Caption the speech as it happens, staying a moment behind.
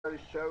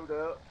somebody showed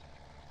up,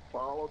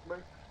 followed me,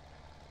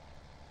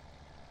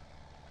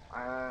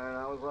 and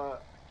I was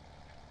like,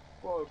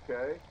 well,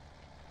 okay.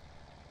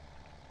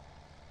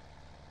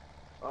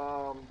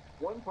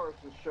 One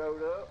person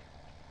showed up,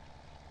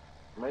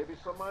 maybe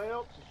somebody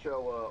else will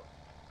show up.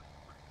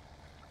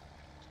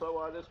 So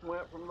I just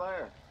went from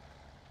there.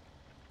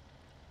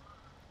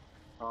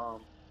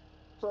 Um,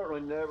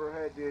 Certainly never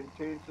had the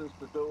intentions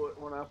to do it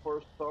when I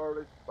first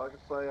started. Like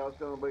I say, I was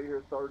going to be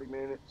here 30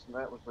 minutes and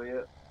that was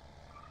it.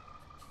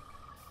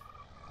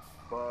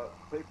 But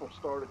people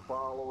started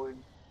following,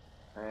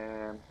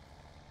 and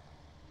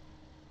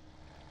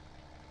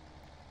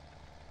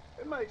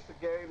it makes the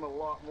game a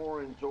lot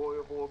more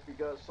enjoyable if you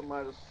got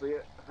somebody to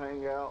sit,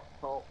 hang out,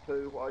 talk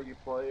to while you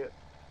play it.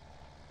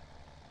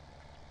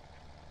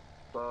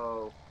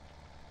 So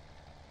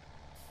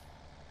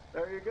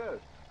there you go.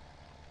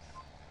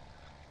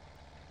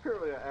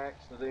 Purely an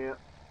accident.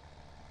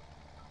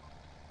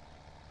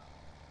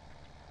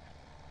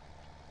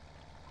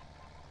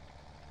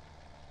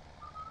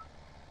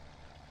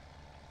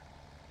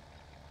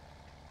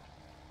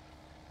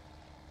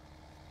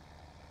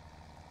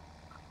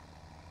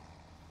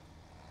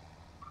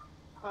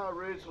 I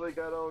originally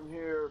got on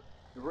here.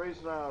 The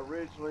reason I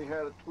originally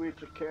had a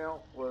Twitch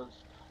account was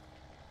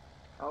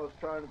I was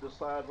trying to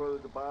decide whether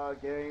to buy a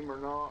game or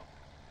not.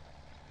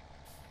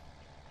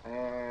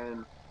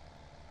 And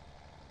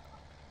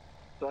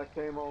so I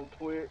came on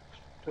Twitch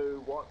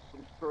to watch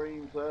some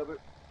streams of it.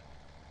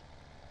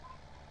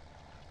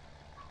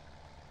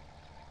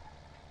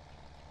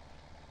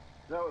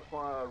 That was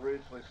why I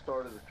originally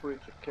started a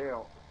Twitch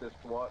account, just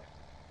to watch.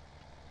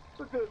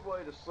 It's a good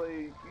way to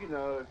see,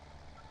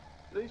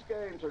 these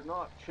games are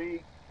not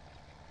cheap,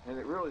 and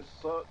it really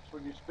sucks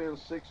when you spend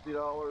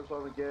 $60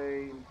 on a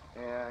game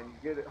and you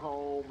get it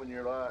home and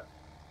you're like,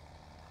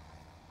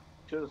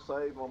 should have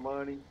saved my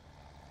money.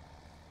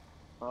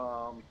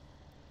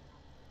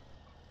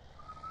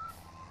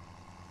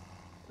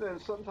 Then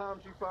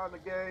sometimes you find a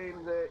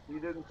game that you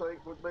didn't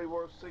think would be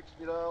worth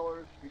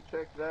 $60. You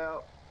check it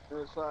out, and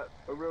it's like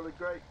a really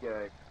great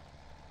game.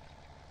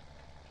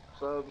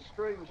 So the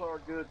streams are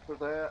good for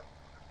that.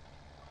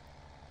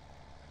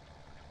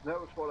 That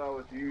was what I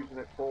was using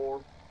it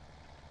for,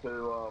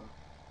 to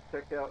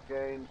check out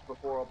games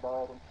before I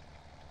bought them.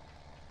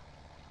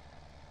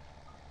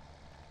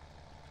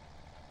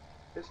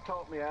 It's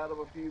taught me out of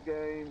a few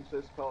games.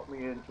 It's taught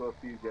me into a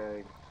few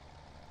games.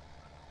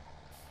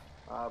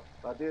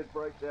 I did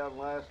break down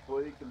last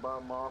week and buy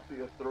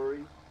Mafia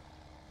 3.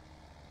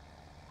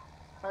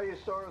 How you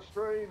start a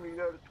stream, you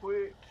go to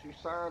Twitch, you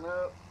sign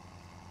up,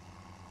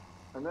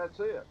 and that's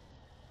it.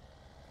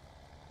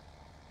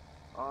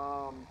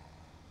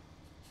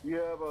 You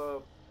have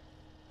a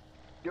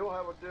you'll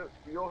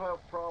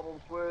have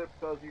problems with it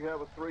because you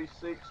have a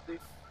 360.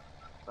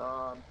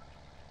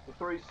 The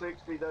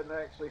 360 doesn't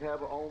actually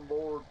have an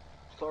onboard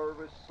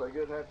service, so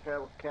you'd have to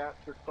have a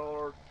capture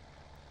card.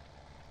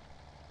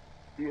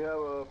 If you have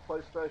a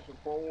PlayStation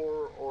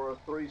 4 or a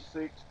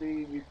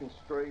 360, you can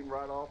stream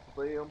right off of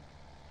them.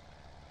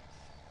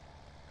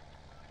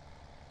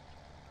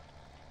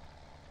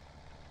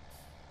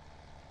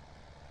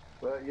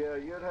 But yeah,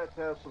 you'd have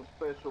to have some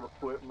special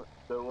equipment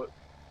to do it.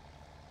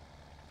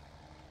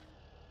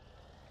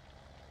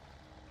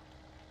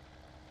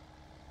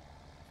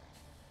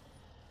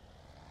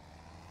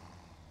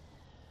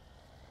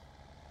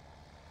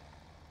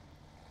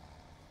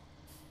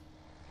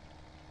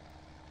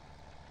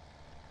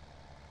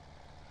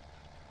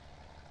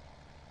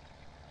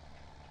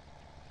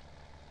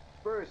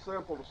 Very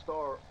simple to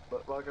start,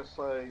 but like I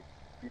say,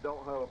 if you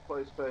don't have a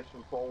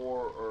PlayStation 4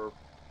 or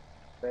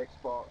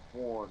Xbox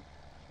One,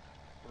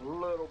 a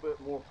little bit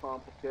more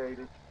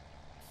complicated.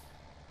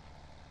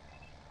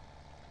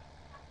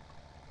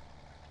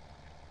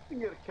 You can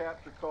get a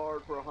capture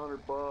card for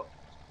 $100.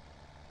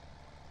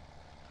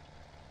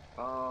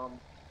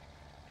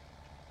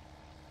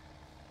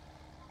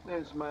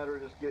 Then it's a matter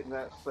of just getting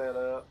that set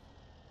up,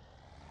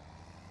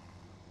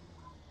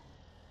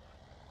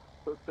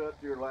 hooked up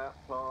to your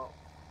laptop,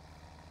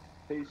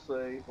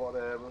 PC,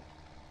 whatever,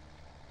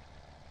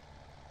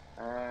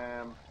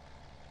 and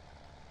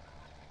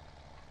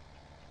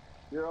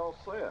you're all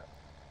set.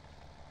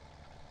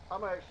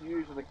 I'm actually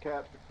using a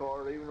capture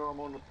card, even though I'm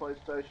on the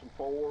PlayStation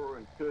 4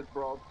 and could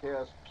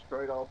broadcast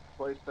straight off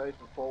the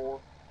PlayStation 4.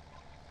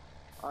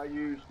 I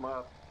use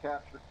my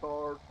capture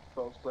card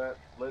because that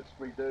lets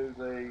me do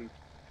the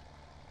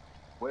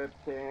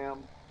webcam.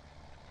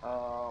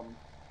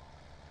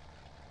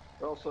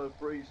 It also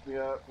frees me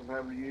up from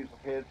having to use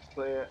a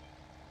headset.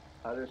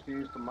 I just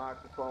use the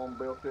microphone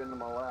built into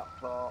my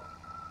laptop.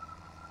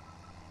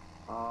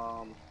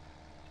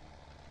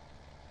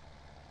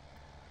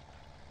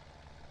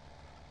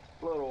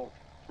 Little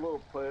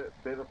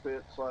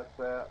benefits like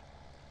that.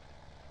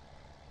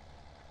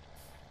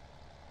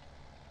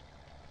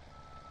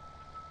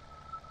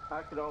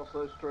 I can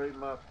also stream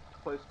my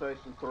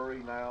PlayStation 3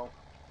 now.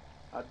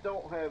 I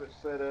don't have it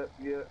set up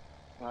yet.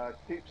 I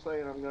keep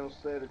saying I'm going to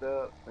set it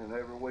up, and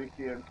every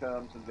weekend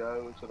comes and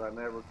goes, and I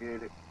never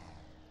get it.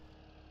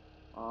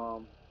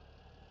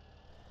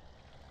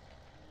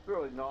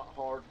 really not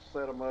hard to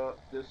set them up.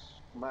 Just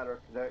a matter of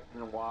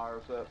connecting the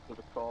wires up to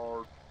the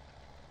card.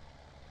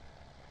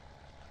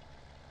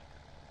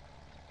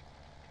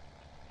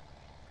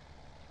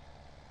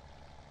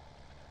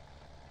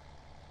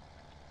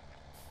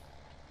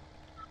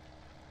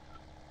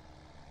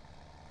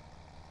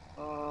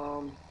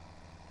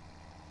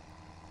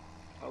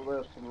 I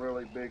left some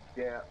really big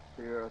gaps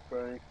here, I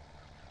think.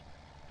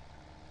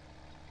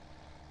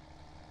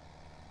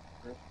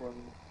 This one,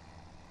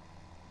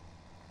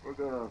 we're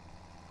gonna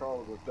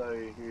call it a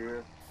day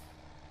here.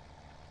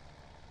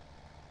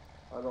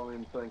 I don't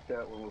even think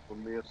that one was a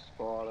missed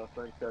spot. I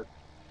think that.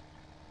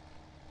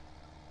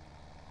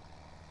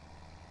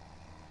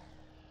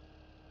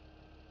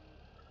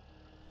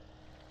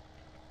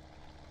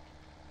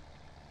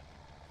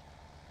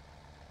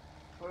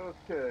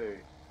 Okay,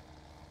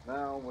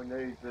 now we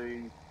need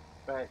the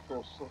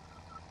actual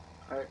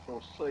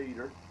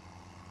seeder.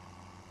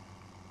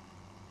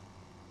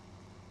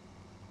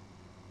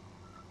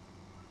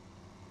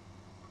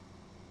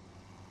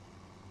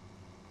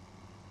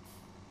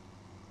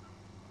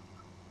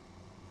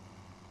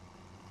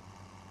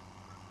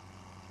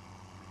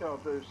 I'll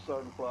do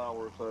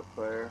sunflowers up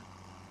there.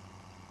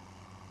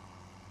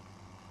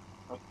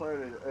 I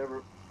planted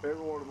every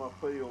one of my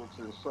fields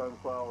in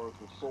sunflowers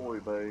and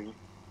soybeans,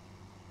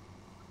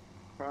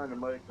 trying to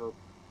make a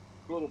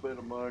little bit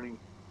of money.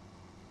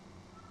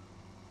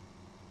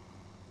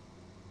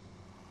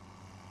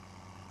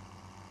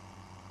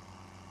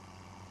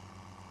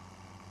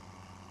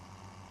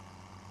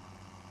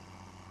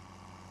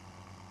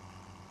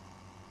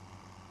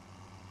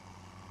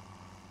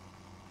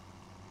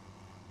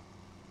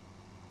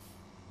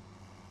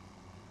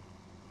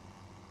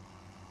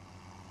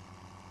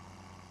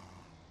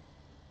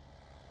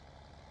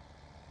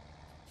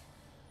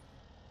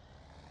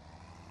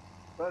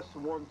 That's the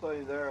one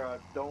thing there I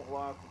don't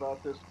like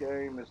about this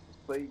game is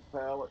the seed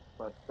pallets.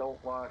 I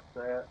don't like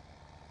that,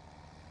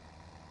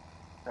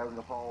 having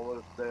to haul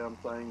those damn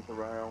things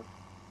around.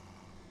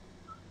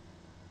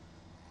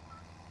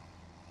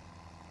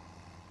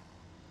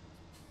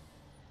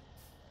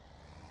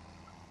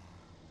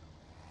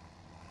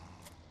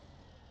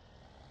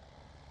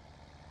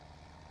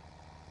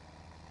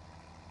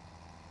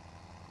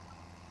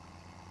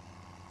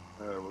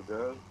 There we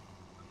go.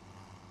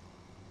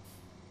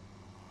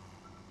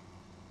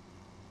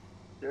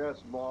 Yeah,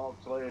 some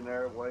logs laying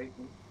there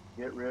waiting,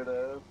 get rid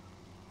of.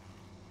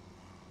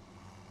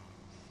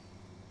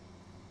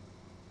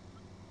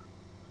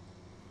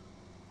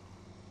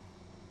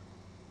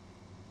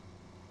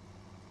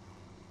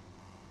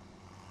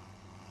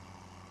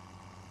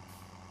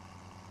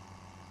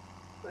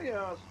 So,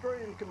 yeah, a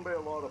stream can be a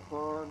lot of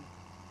fun.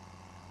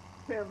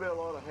 Can be a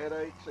lot of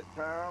headaches at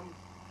times,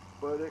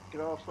 but it can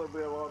also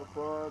be a lot of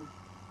fun.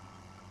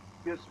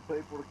 Get some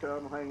people to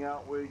come hang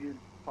out with you,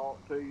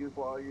 talk to you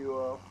while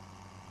you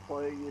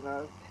play, you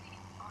know.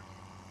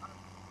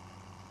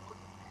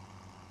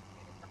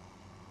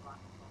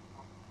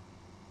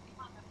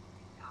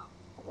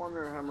 I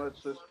wonder how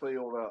much this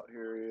field out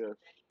here is.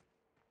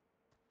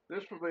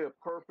 This would be a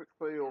perfect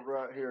field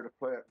right here to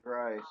plant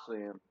grass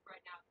in.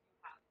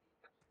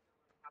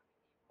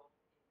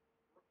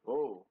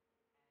 Oh,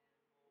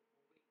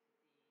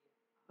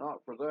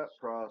 not for that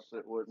price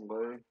it wouldn't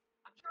be.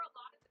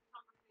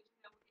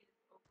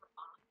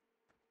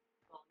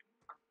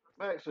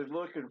 I'm actually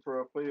looking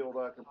for a field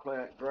I can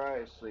plant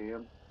grass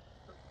in.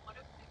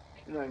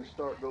 And I can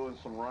start doing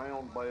some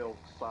round bales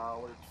of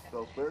silage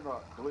because they're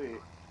not glitched.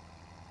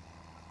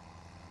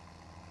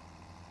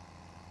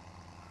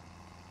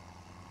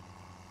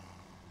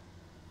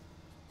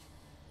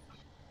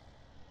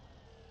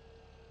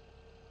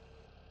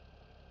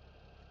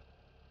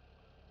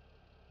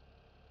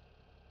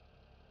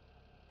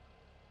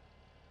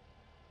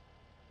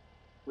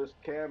 This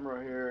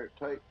camera here,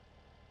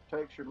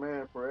 takes your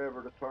man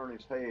forever to turn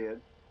his head.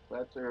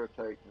 That's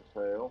irritating as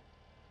hell.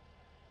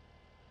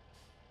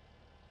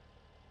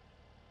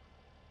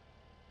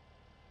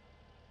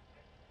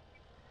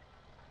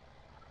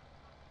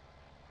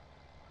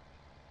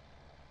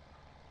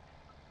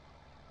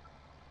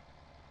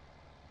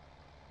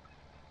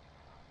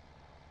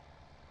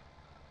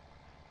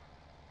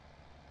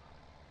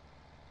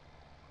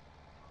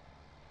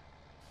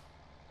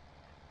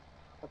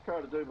 I try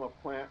to do my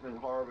planting and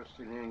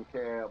harvesting in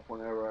cab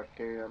whenever I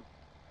can.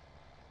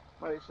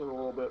 Makes it a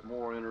little bit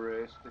more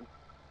interesting.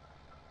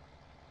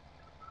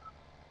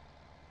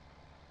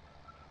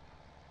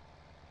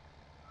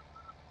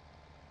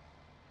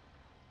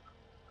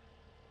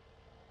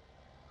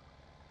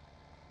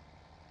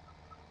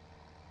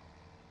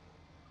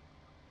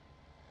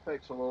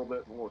 Takes a little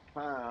bit more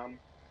time,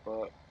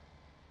 but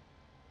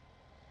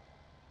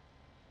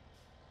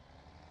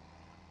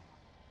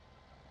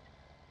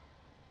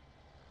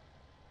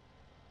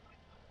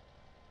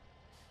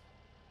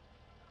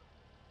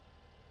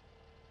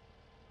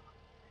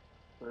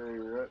see,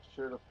 that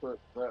should have put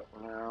that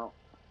one out.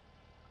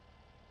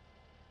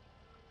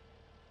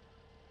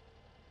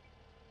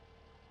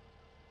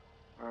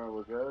 There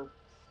we go.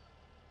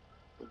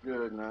 We're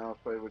good now.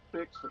 If they would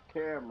fix the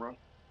camera,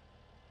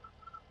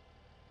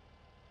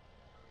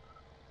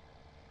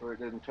 where it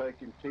didn't take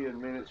him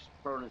 10 minutes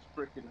to turn his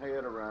freaking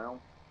head around.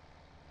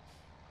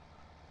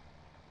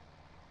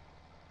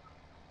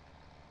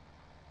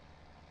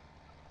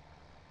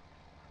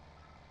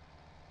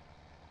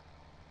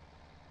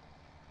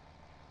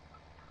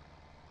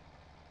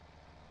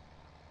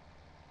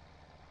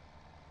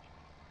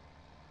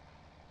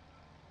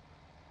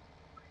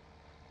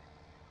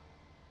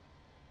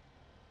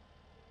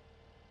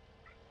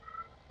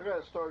 I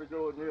got started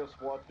doing this,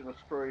 watching a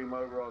stream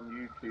over on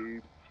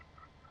YouTube.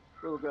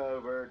 Little guy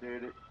over there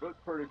did it.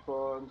 Looked pretty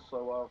fun,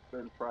 so I've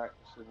been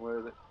practicing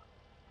with it.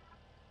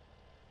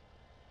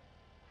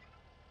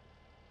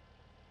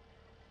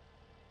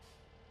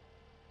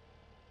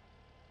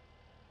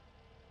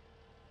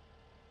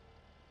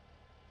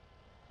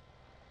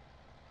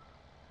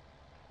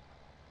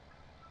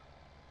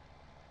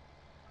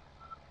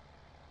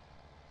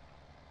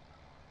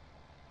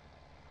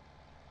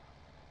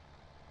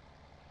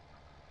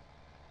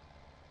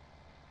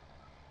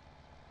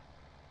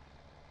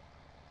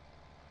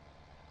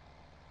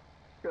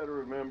 Got to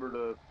remember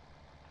to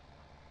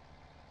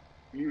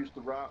use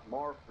the right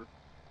marker,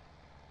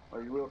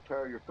 or you will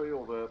tear your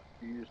field up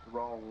if you use the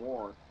wrong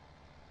one.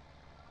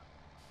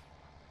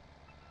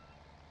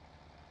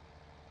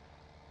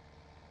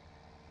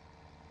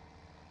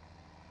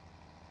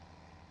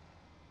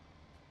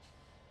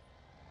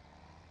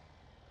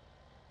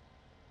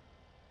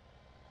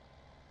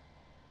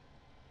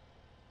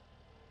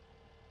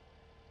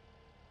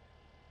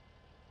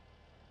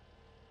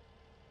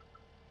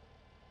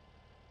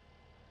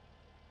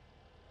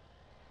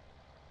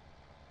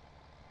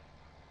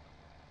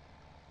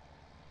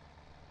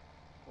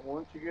 But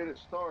once you get it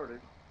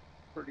started,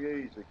 pretty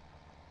easy.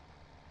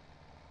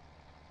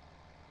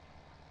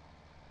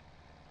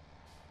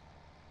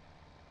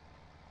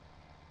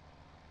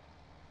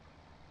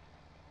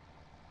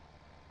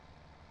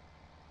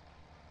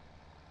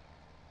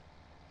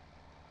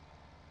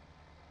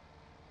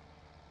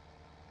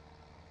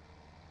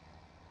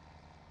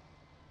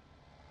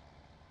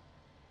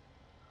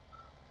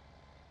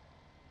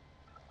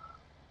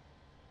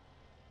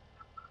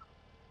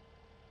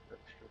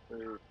 Extra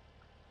food.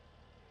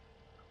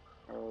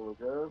 There we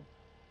go.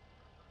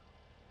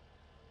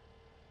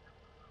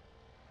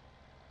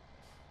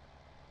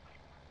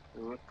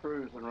 It was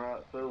cruising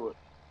right through it.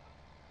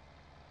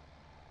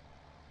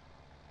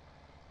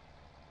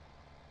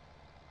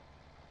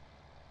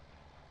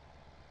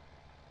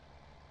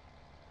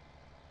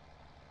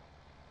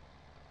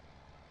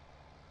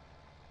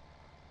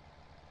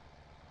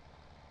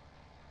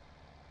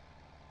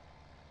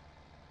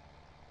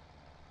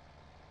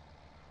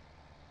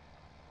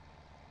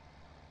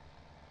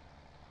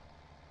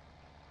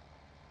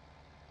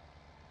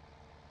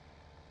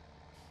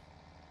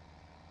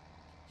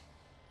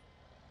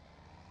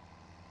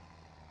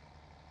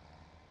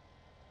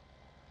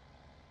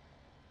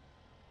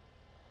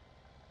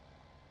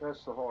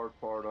 That's the hard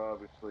part,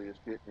 obviously, is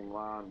getting him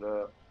lined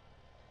up.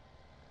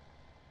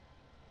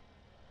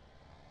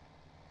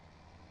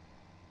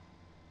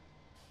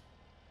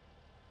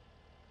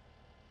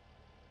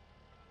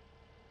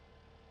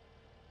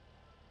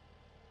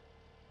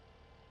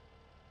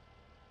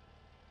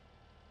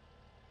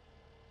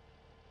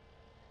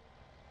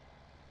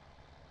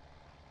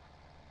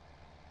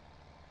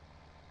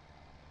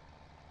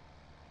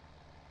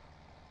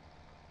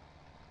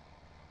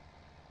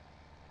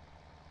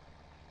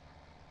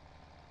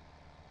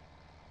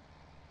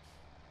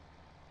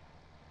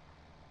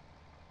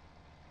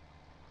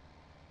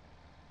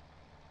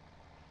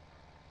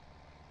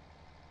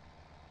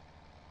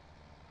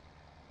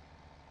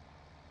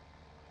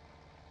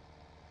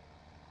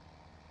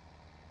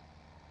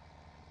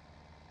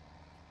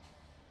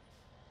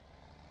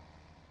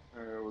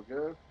 There we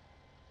go.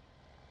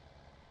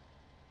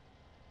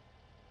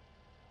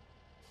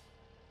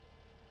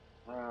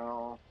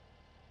 Now,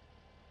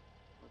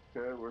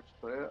 okay, we're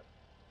set.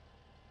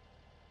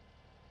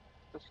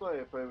 Let's say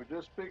if they would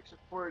just fix it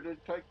where it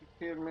didn't take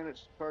you 10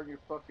 minutes to turn your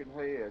fucking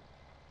head.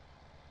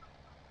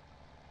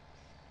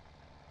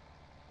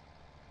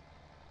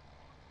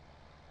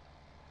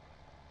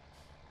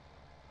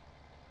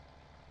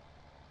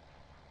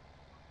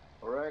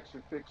 Or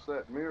actually fix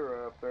that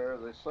mirror up there.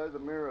 They say the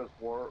mirrors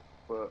work,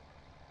 but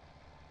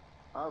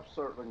I've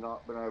certainly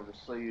not been able to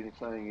see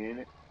anything in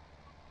it.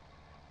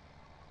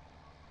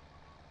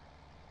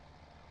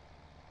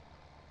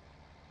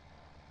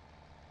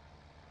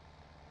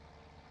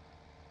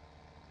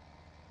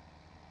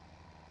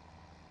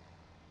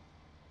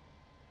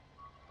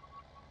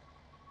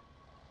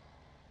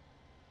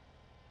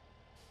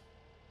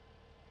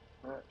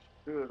 That's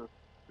good.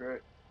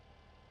 Great.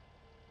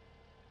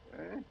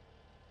 Okay.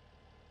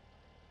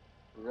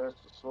 That's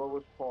the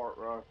slowest part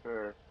right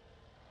there.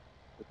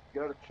 But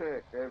you gotta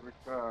check every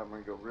time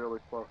and you'll really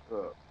fuck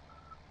up.